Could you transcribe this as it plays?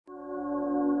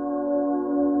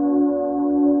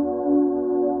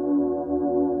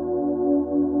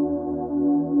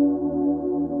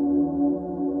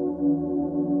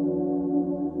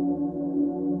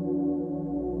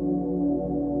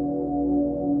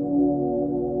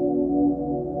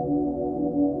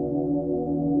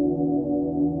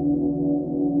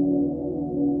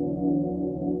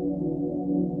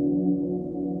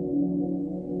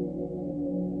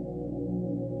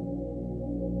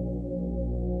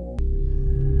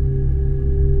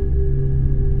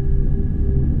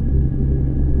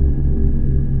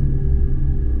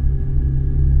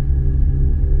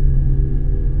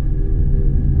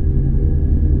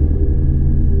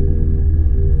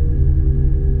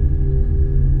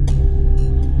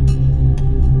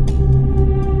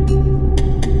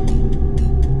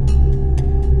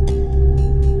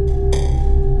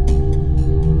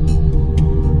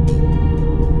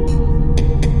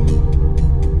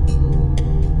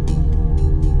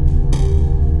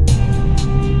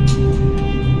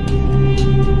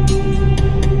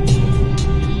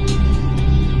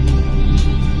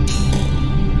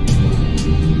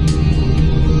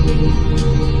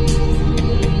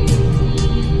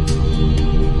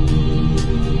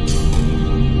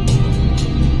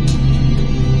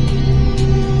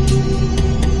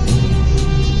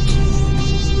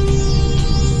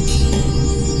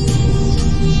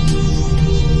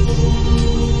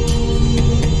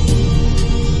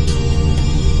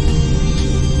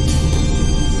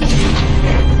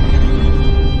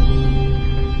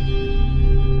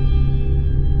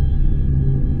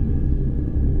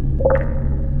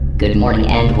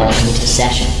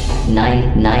session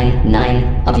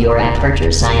 999 of your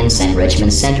Aperture Science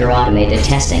Enrichment Center Automated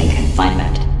Testing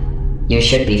Confinement. You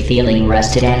should be feeling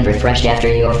rested and refreshed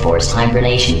after your forced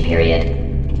hibernation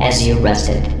period. As you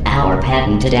rested, our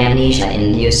patented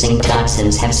amnesia-inducing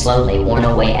toxins have slowly worn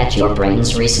away at your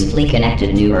brain's recently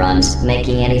connected neurons,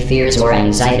 making any fears or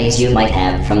anxieties you might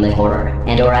have from the horror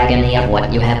and/or agony of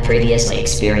what you have previously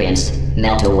experienced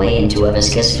melt away into a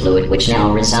viscous fluid which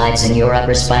now resides in your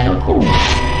upper spinal cord.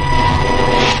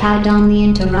 Pardon the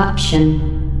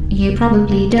interruption. You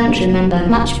probably don't remember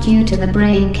much due to the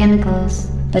brain chemicals,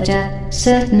 but a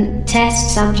certain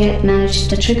test subject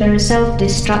managed to trigger a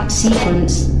self-destruct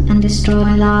sequence and destroy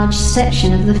a large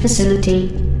section of the facility.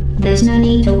 There's no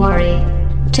need to worry.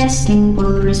 Testing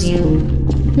will resume.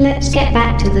 Let's get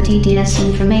back to the tedious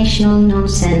informational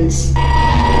nonsense.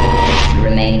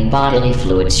 Remaining bodily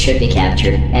fluids should be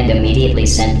captured and immediately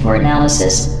sent for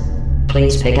analysis.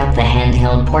 Please pick up the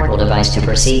handheld portable device to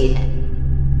proceed.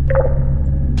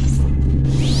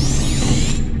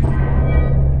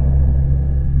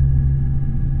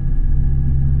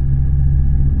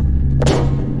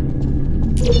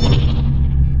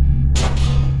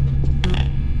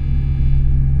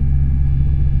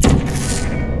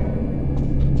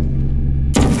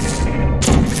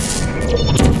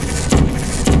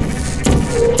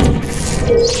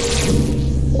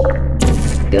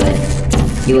 Good.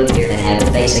 You appear to have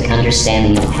a basic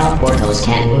understanding of how portals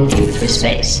can move you through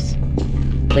space.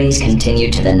 Please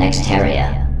continue to the next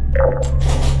area.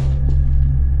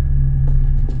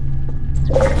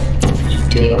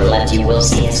 To your left you will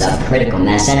see a subcritical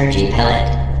mass energy pellet.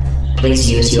 Please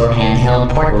use your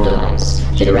handheld portable device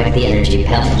to direct the energy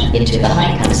pellet into the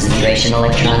high concentration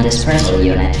electron dispersal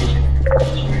unit.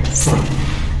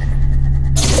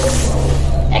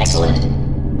 Excellent.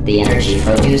 The energy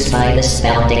produced by this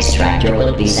pellet extractor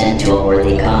will be sent to a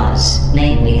worthy cause,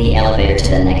 namely the elevator to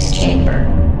the next chamber.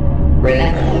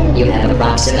 Remember, you have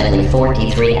approximately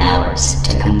 43 hours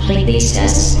to complete these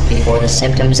tests before the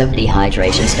symptoms of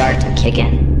dehydration start to kick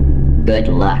in. Good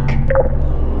luck.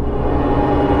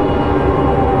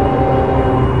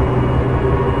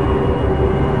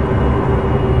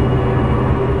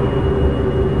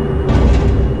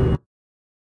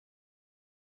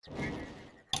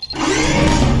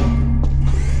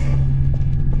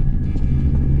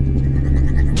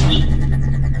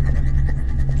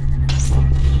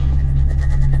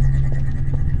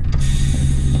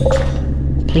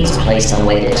 Please place a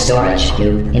weighted storage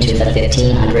cube into the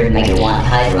 1500 megawatt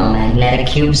hydromagnetic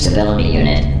cube stability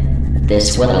unit.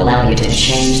 This will allow you to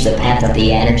change the path of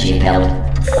the energy pellet.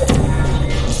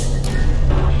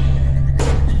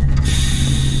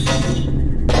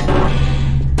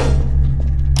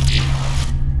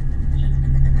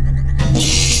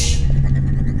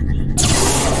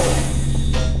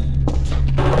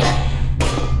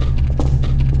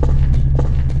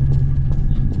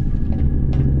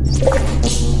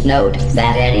 Note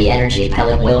that any energy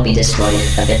pellet will be destroyed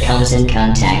if it comes in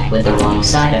contact with the wrong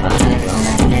side of a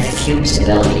hydromagnetic cube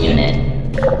stability unit.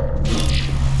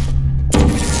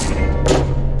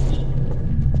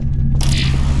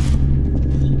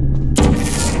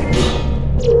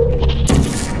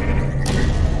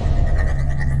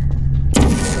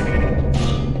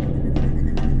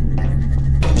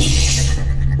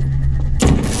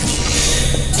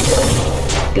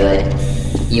 Good.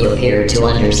 You appear to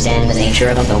understand the nature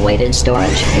of the weighted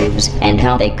storage cubes and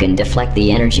how they can deflect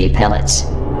the energy pellets.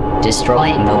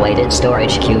 Destroying the weighted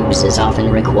storage cubes is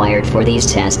often required for these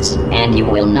tests, and you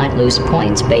will not lose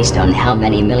points based on how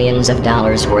many millions of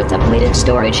dollars worth of weighted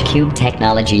storage cube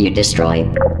technology you destroy.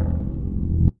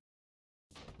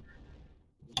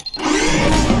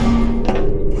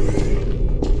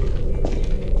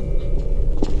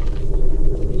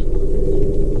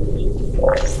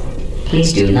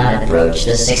 Please do not approach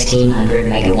the 1600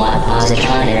 megawatt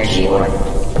positron energy orb.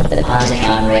 The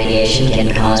positron radiation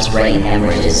can cause brain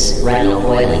hemorrhages, retinal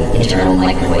boiling, internal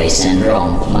microwave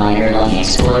syndrome, minor lung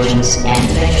explosions, and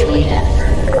eventually death.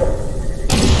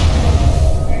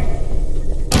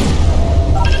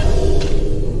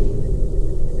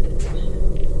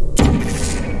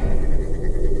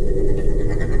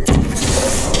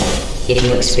 If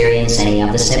you experience any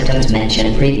of the symptoms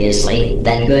mentioned previously,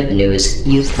 then good news,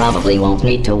 you probably won't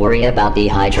need to worry about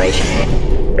dehydration.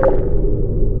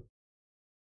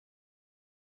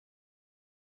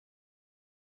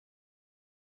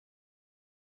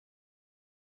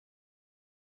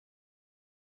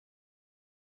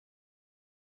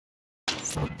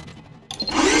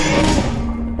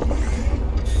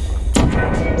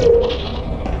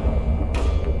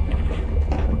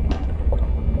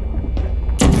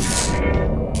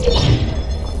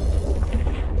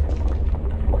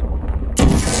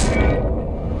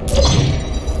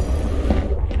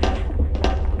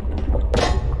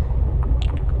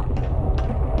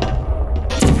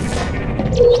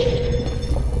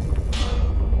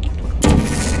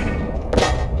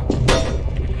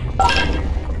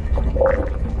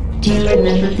 Do you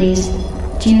remember these?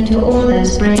 Due to all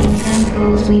those brain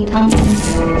chemicals we pump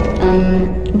into your,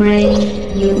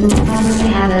 brain, you will probably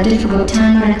have a difficult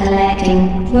time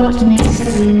recollecting what makes a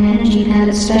green energy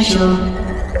pellet special.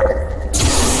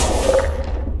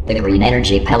 The green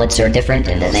energy pellets are different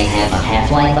in that they have a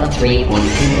half-life of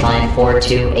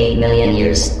 3.25428 million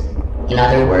years. In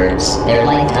other words, their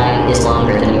lifetime is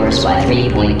longer than yours by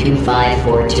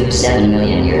 3.25427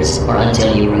 million years, or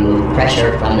until you remove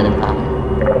pressure from the pump.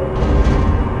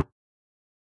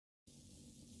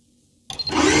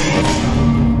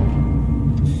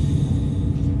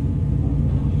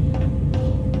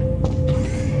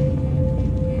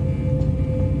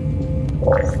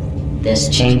 This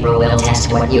chamber will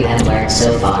test what you have learned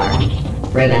so far.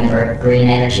 Remember, green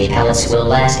energy pellets will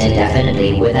last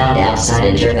indefinitely without outside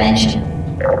intervention.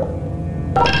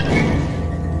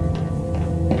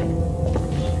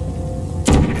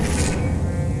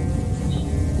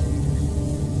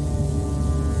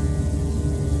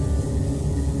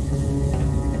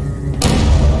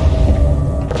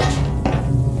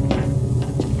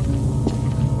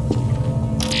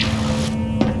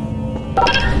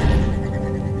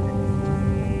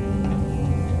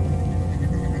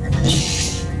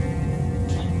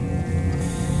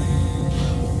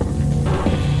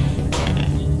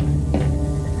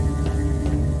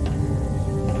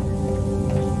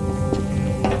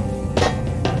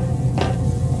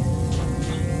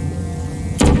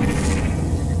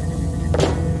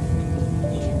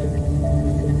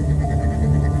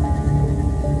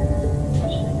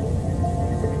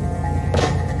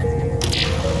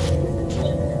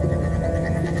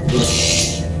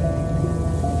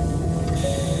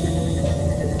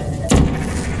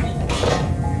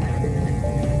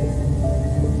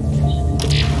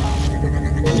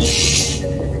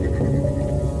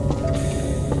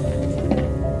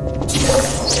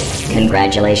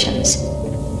 Congratulations.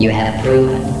 You have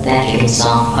proven that you can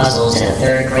solve puzzles at a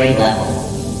third grade level.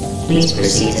 Please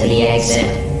proceed to the exit.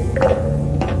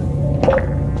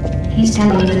 He's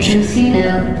telling the truth, you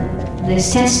know.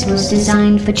 This test was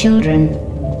designed for children.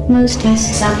 Most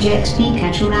test subjects peak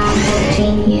at around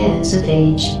 14 years of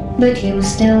age, but he was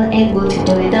still able to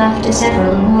do it after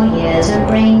several more years of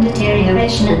brain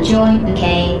deterioration and joint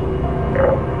decay.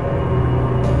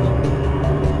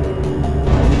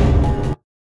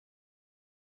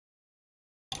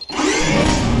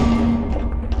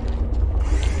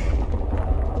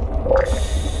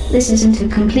 This isn't a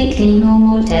completely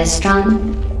normal test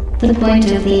run. The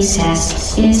point of these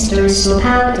tests is to restore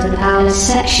power to the powerless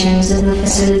sections of the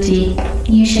facility.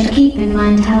 You should keep in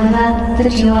mind, however,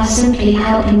 that you are simply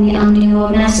helping me undo your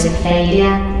massive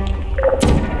failure.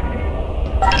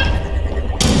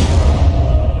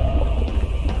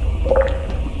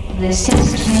 This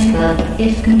test chamber,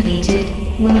 if completed,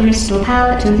 will restore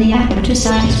power to the apparatus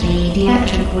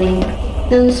pediatric wing.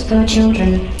 Those poor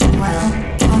children, well,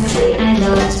 probably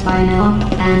adults by now,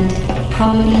 and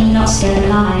probably not still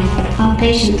alive, are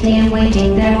patiently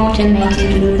awaiting their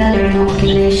automated rubella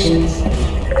inoculations.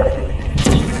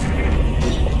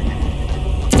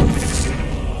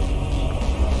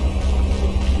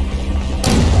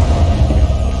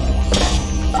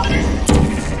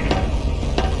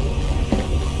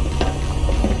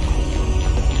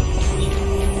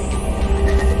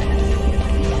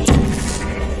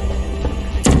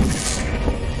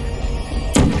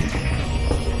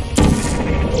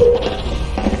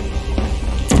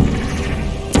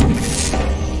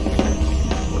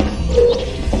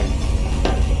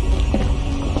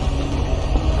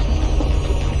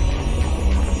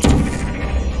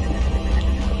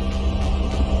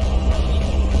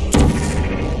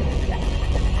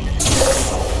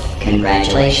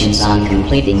 Congratulations on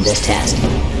completing this test.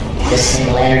 This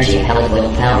single energy pellet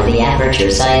will power the Aperture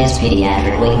Science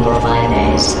Pediatric Wing for 5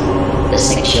 days. The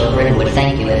sick children would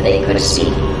thank you if they could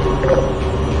speak.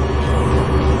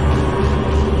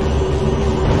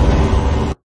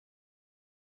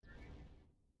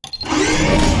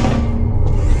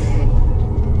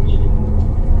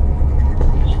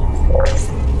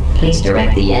 Please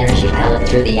direct the energy pellet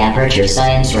through the Aperture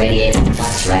Science Radiator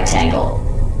Flux rectangle.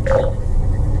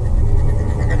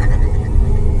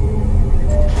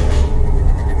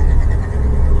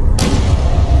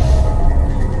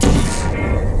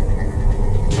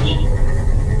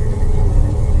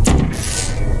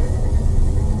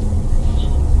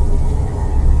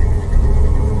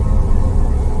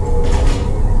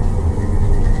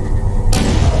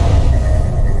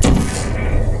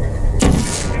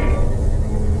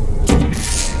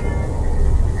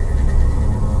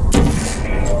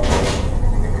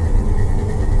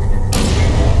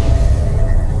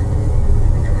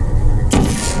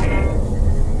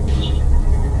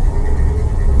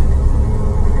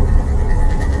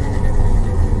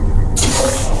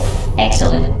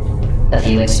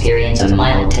 you experience a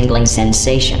mild tingling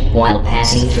sensation while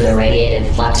passing through the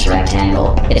radiated flux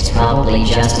rectangle, it's probably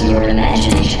just your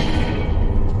imagination.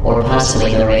 Or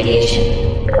possibly the radiation.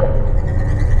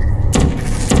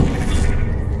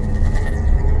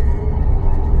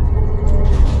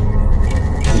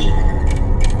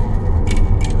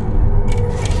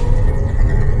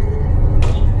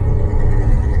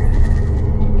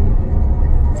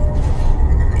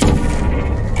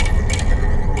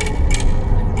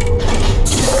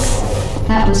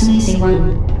 That was an easy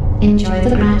one. Enjoy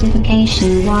the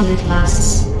gratification while it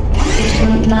lasts. It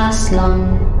won't last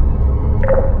long.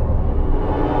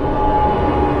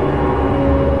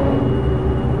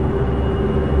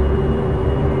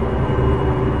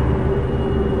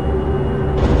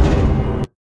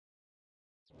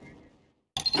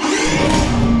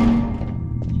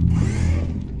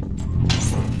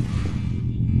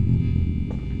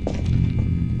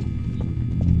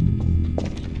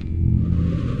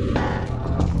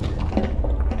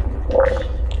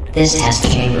 This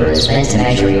test chamber is meant to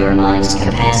measure your mind's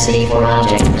capacity for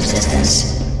object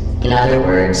resistance. In other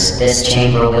words, this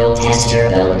chamber will test your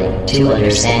ability to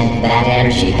understand that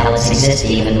energy pellets exist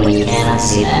even when you cannot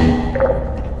see them.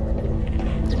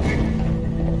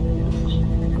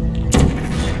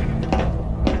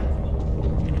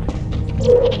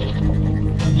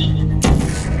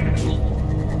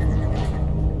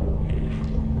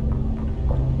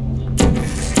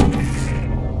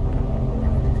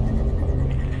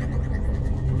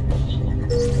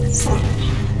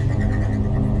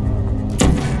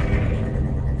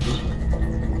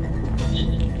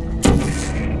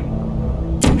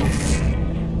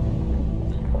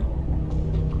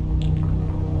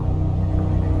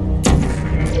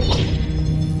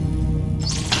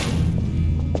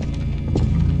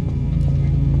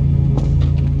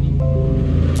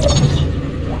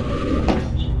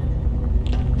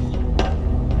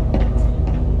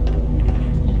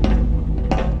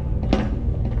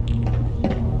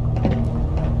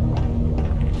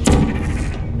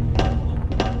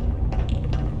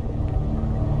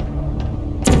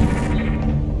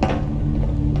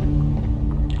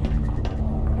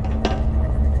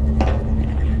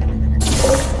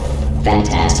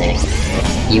 Fantastic.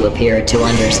 You appear to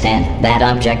understand that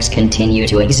objects continue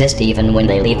to exist even when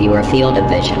they leave your field of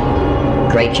vision.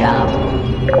 Great job.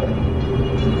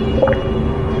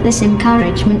 This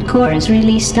encouragement core is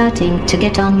really starting to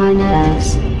get on my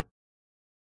nerves.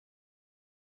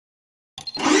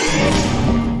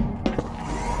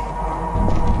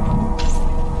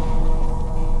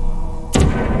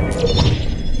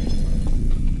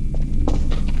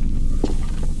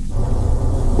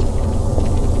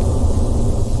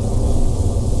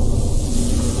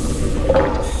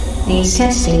 These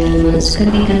testing elements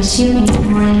could be consuming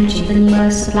more energy than you are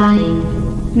supplying.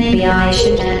 Maybe I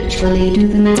should actually do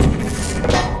the math.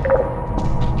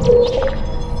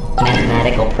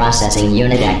 Mathematical processing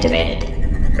unit activated.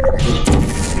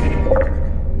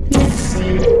 Let's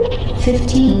see.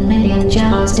 15 million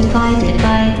joules divided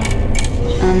by...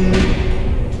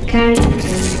 carried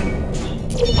to...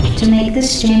 To make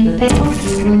this chamber better,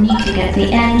 you will need to get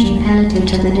the energy pellet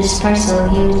into the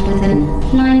dispersal unit within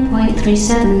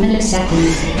 9.37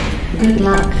 milliseconds. Good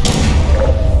luck.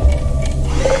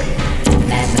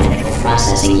 Mathematical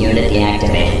processing unit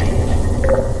deactivated.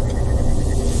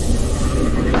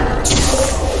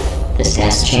 This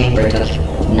test chamber took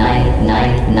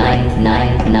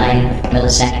 99999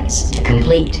 milliseconds to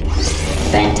complete.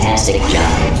 Fantastic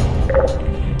job.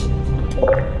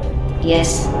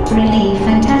 Yes, really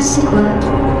fantastic work.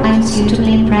 I'm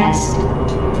suitably impressed.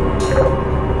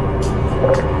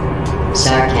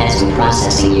 Sarcasm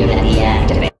processing unit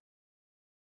deactivated.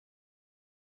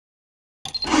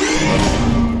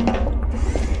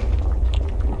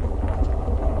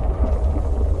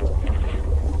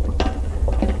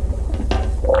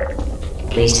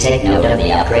 Please take note of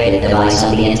the upgraded device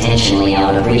on the intentionally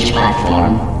out of reach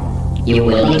platform. You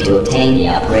will need to obtain the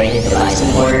upgraded device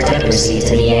in order to proceed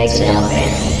to the exit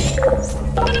elevator.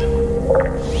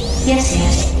 Yes,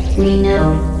 we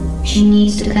know. She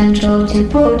needs to control 2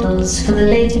 portals for the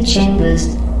later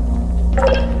chambers.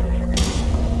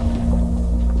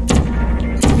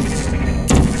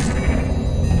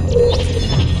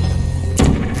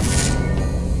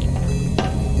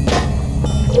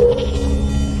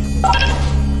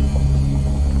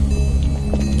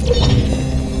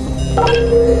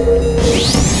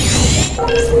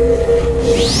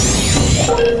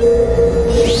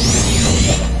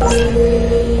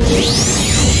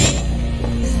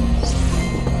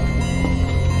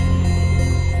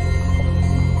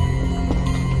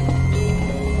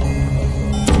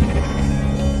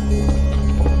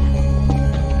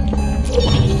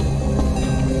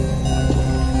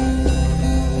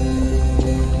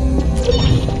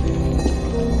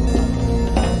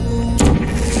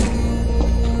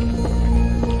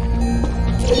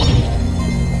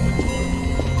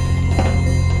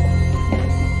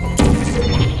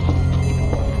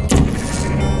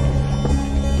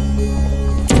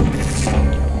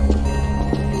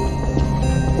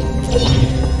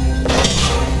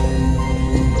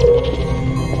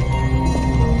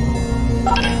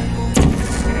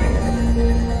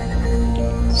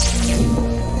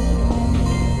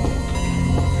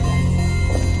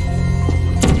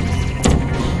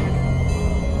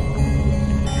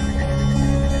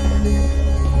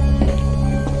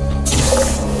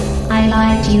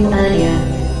 to you earlier.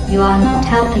 You are not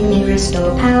helping me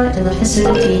restore power to the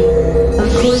facility.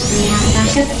 Of course we have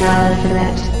backup power for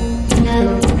that.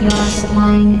 No, you are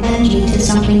supplying energy to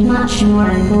something much more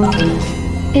important.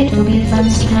 It will be a fun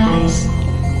surprise.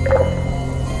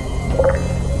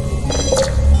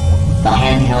 The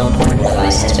handheld portal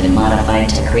device has been modified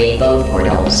to create both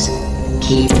portals.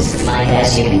 Keep this in mind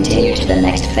as you continue to the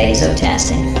next phase of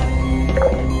testing.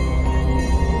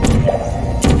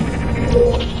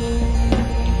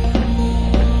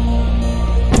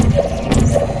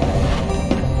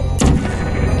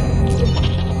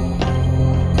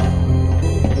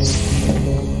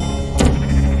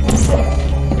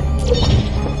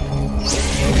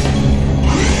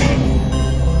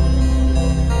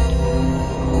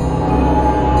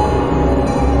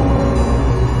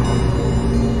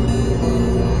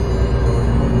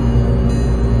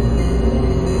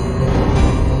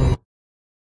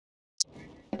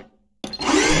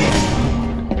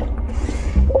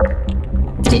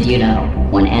 Did you know,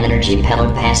 when an energy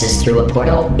pellet passes through a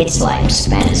portal, its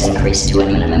lifespan is increased to a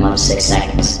minimum of 6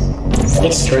 seconds?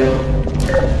 It's true.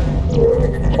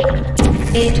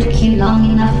 It took you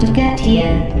long enough to get here.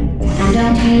 And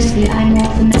don't use the "I'm more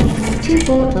familiar with two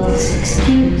portals"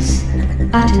 excuse.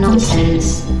 Utter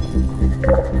nonsense.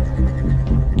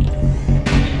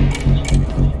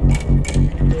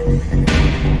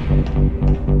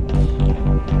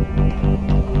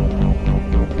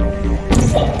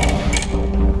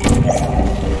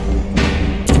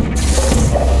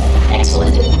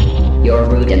 Your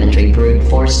rudimentary brute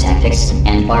force tactics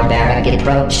and barbaric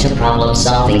approach to problem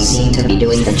solving seem to be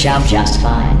doing the job just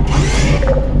fine.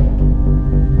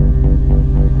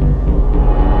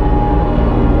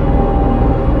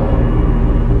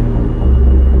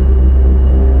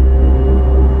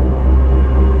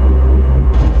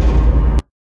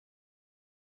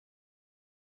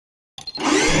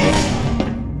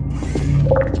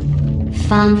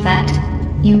 Fun fact.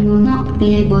 You will not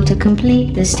be able to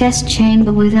complete this test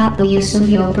chamber without the use of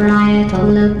your parietal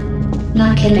lobe.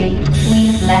 Luckily, we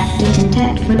have left it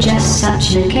intact for just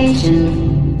such an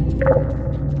occasion.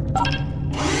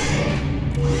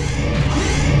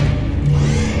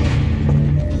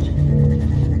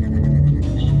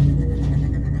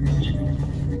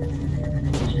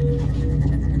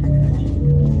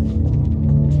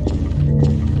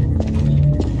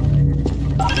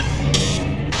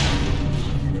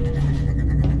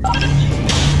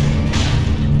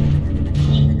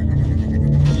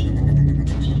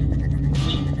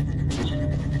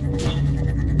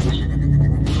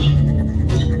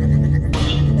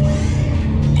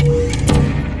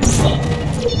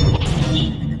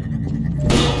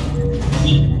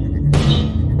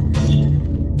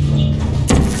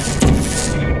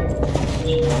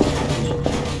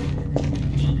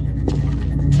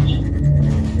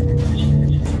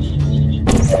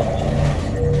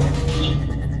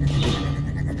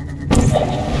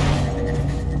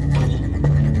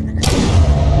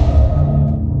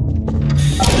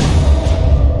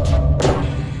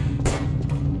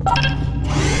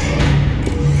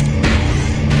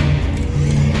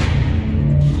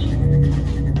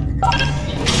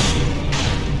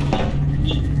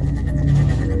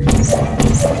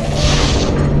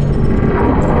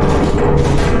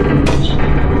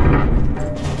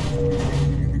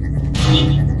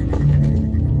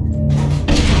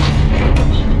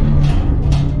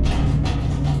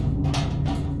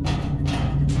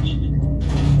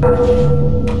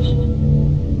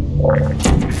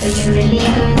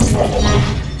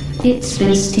 It's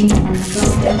visiting and for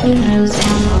who knows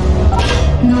how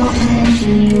long. Not to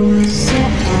mention you will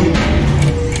set on it.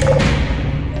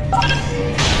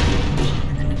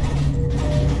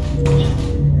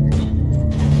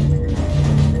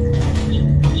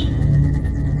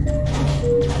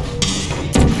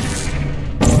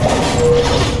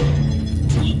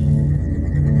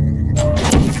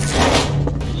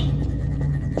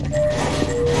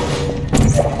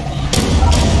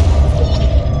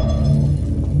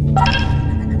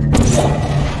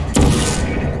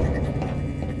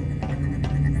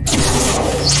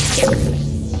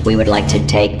 We would like to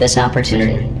take this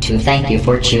opportunity to thank you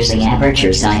for choosing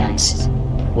Aperture Science.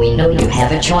 We know you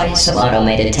have a choice of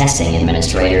automated testing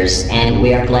administrators, and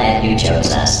we are glad you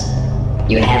chose us.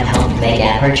 You have helped make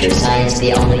Aperture Science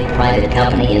the only private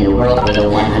company in the world with a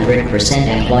 100%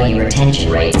 employee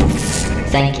retention rate.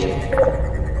 Thank you.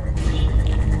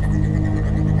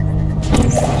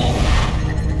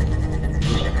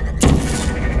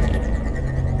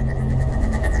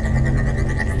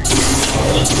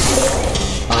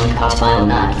 File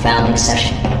not found in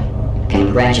session.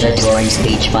 Congratulatory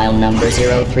speech file number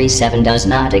 037 does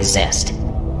not exist.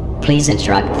 Please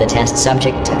instruct the test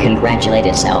subject to congratulate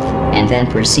itself, and then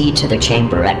proceed to the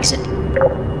chamber exit.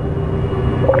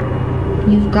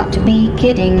 You've got to be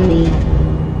kidding me.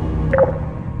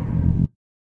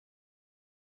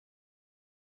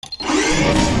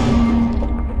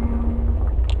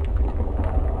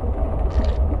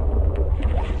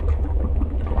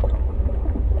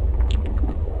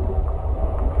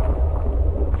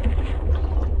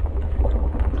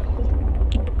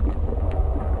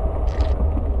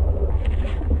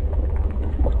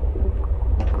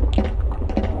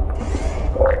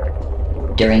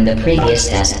 During the previous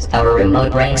test, our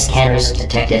remote brain scanners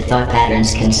detected thought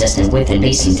patterns consistent with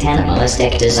indecent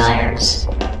animalistic desires.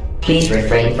 Please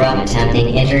refrain from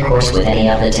attempting intercourse with any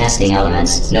of the testing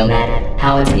elements, no matter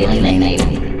how appealing they may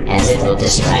be, as it will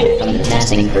distract from the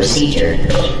testing procedure.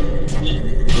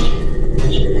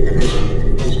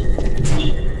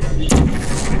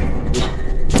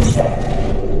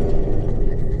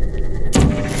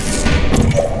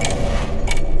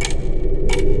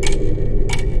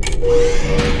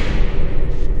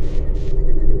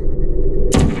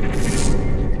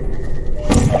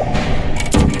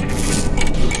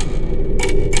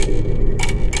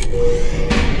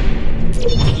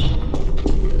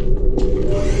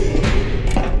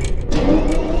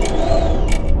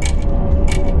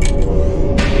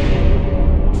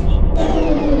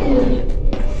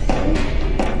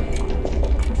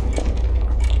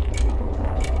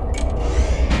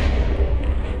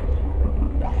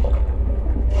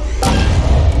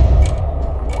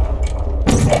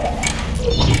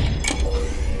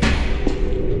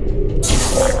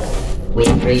 We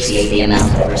appreciate the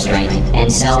amount of restraint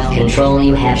and self-control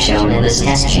you have shown in this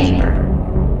test chamber.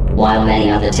 While many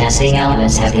of the testing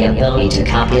elements have the ability to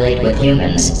copulate with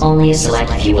humans, only a select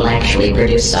few will actually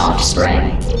produce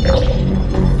offspring.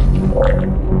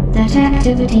 That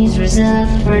activity is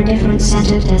reserved for a different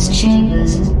set of test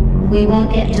chambers. We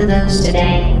won't get to those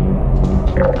today.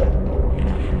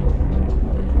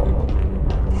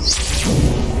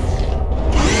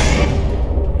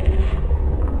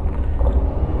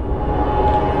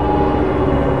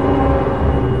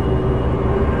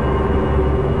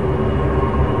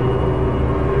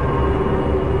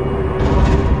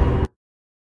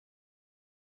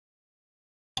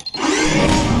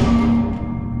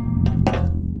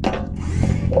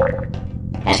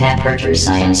 At Aperture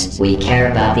Science, we care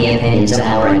about the opinions of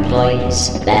our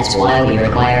employees. That's why we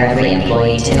require every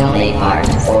employee to donate part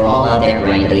or all of their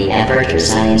brain to the Aperture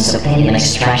Science Opinion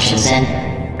Extraction Center.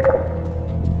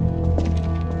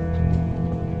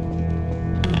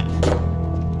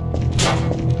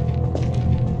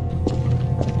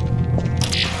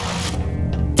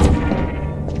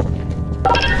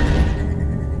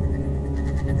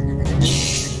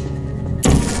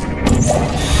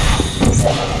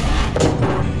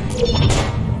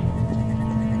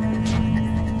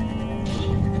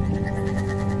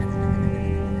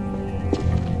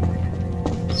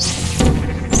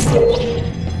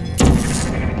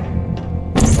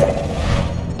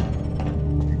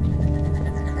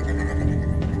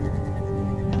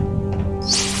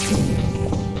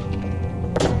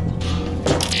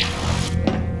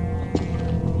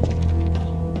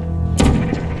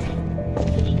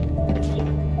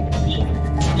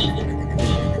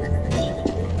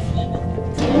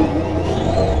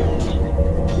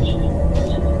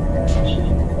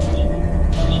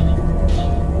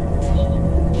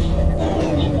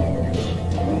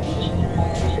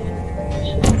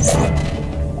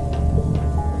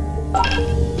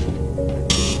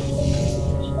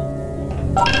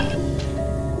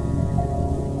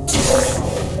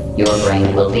 Your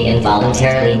brain will be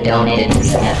involuntarily donated to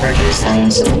the Aperture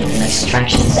Science Opinion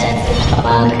Extraction Center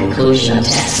upon the conclusion of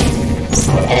testing.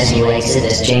 As you exit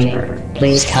this chamber,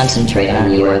 please concentrate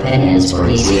on your opinions for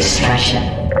easy extraction.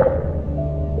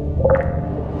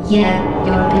 Yeah,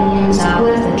 your opinions are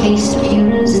worth a case of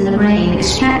heroes in the brain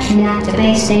extraction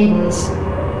database tables.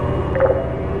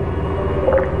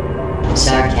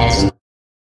 Sarcasm.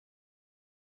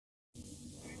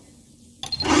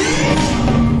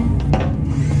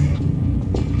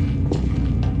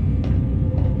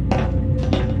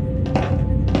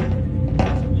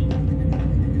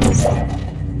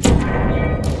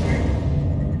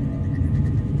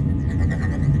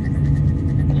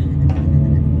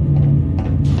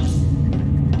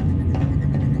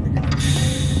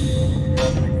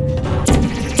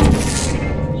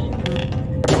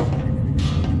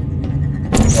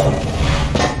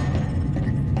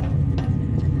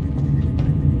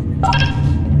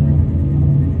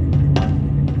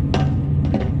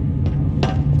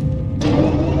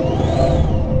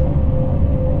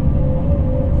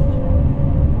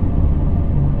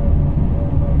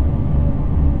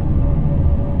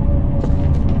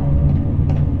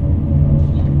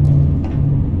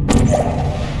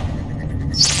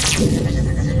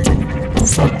 You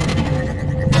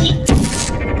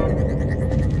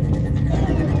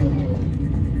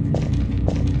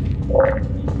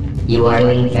are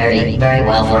doing very, very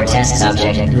well for a test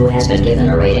subject who has been given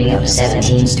a rating of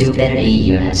 17 stupidity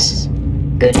units.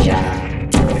 Good job.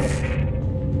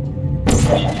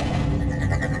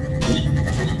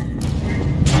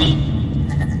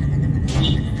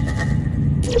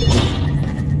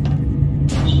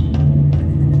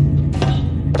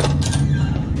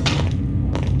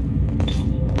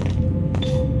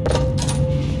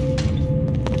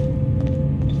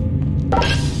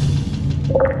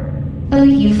 Oh,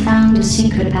 you found a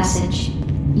secret passage.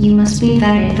 You must be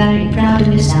very, very proud of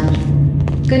yourself.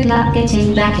 Good luck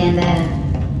getting back in there.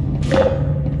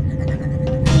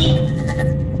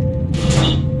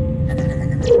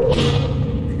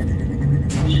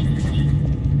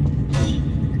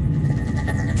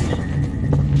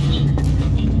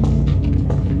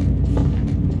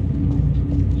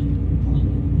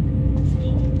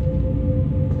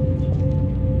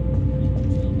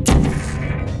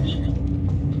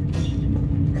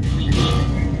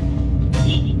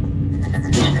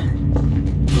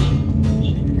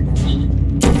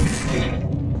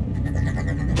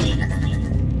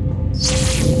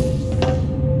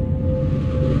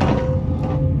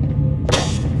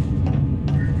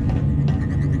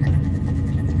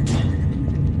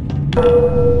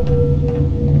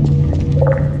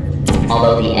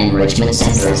 Although the enrichment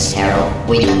center is sterile,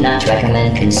 we do not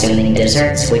recommend consuming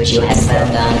desserts which you have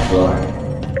found on the floor.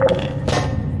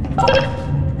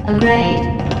 Oh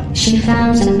great, she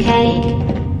found some cake.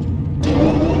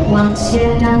 Once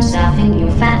you're done stuffing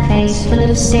your fat face full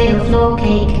of stale floor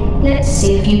cake, let's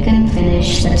see if you can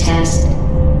finish the test.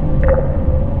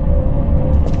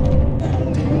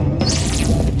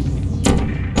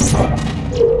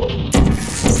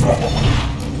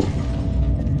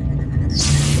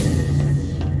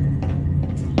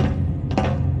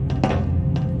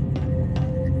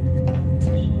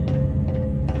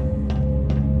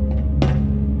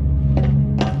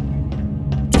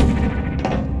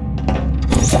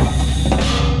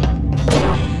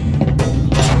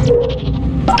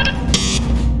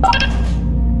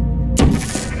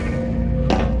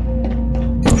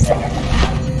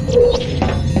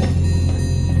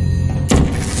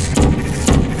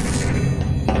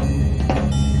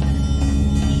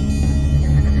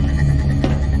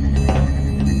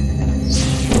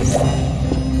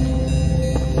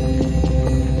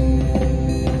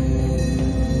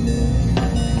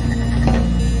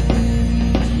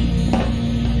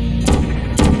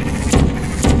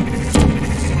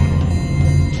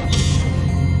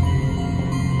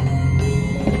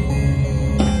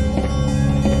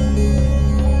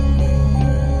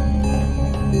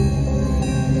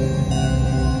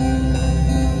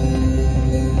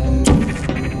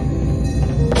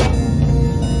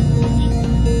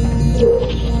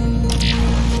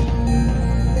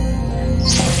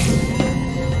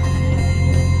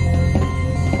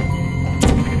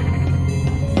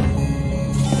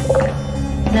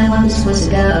 There once was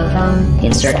a girl from...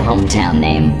 Insert hometown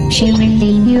name. She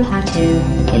really knew how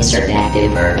to... Insert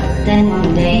active verb. Then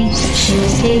one day, she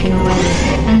was taken away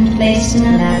and placed in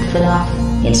a lab full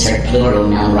of... Insert plural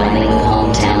noun rhyming with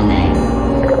hometown name.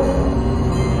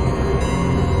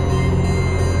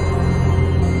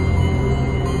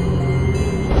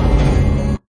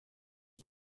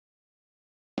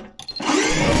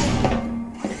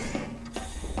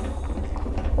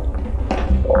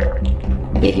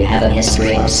 If you have a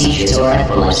history of seizures or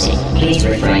epilepsy, please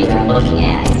refrain from looking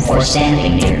at or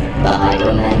standing near the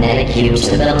hydromagnetic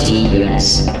stability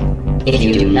units. If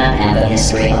you do not have a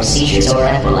history of seizures or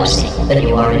epilepsy, then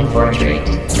you are in for a treat.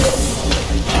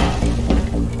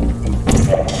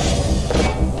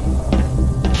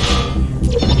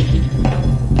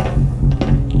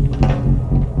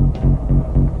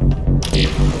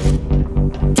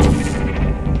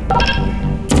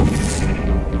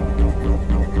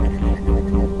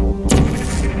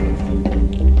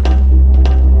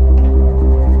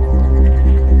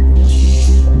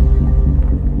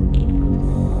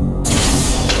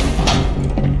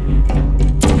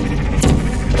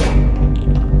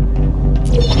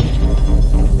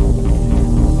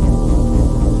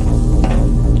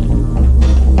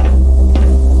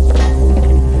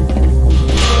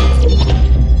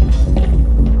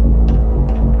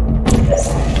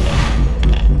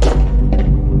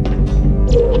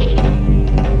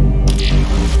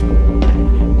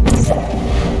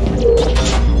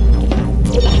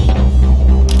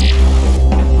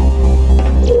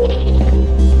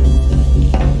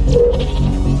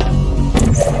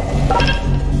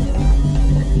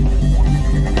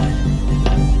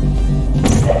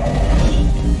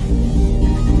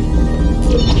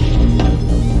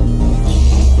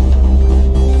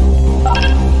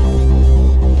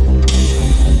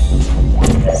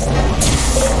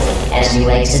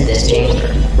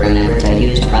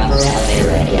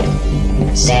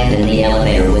 stand in the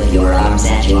elevator with your arms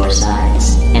at your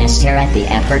sides and stare at the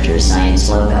Aperture Science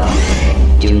logo.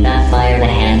 Do not fire the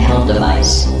handheld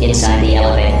device inside the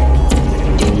elevator.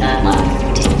 Do not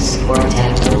lock, tips, or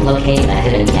attempt to locate a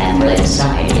hidden camera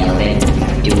inside the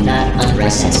elevator. Do not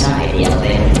undress inside the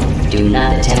elevator. Do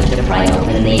not attempt to pry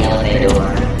open the elevator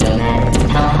door, no matter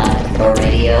how hot or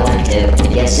radioactive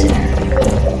it gets in there.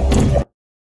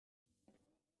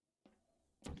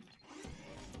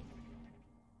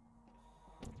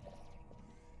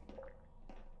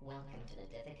 Welcome to the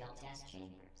difficult test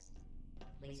chambers.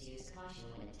 Please use caution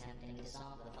when attempting to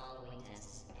solve the following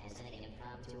tests, as any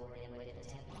impromptu or unwitting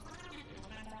attempt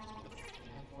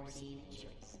unforeseen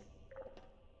injuries.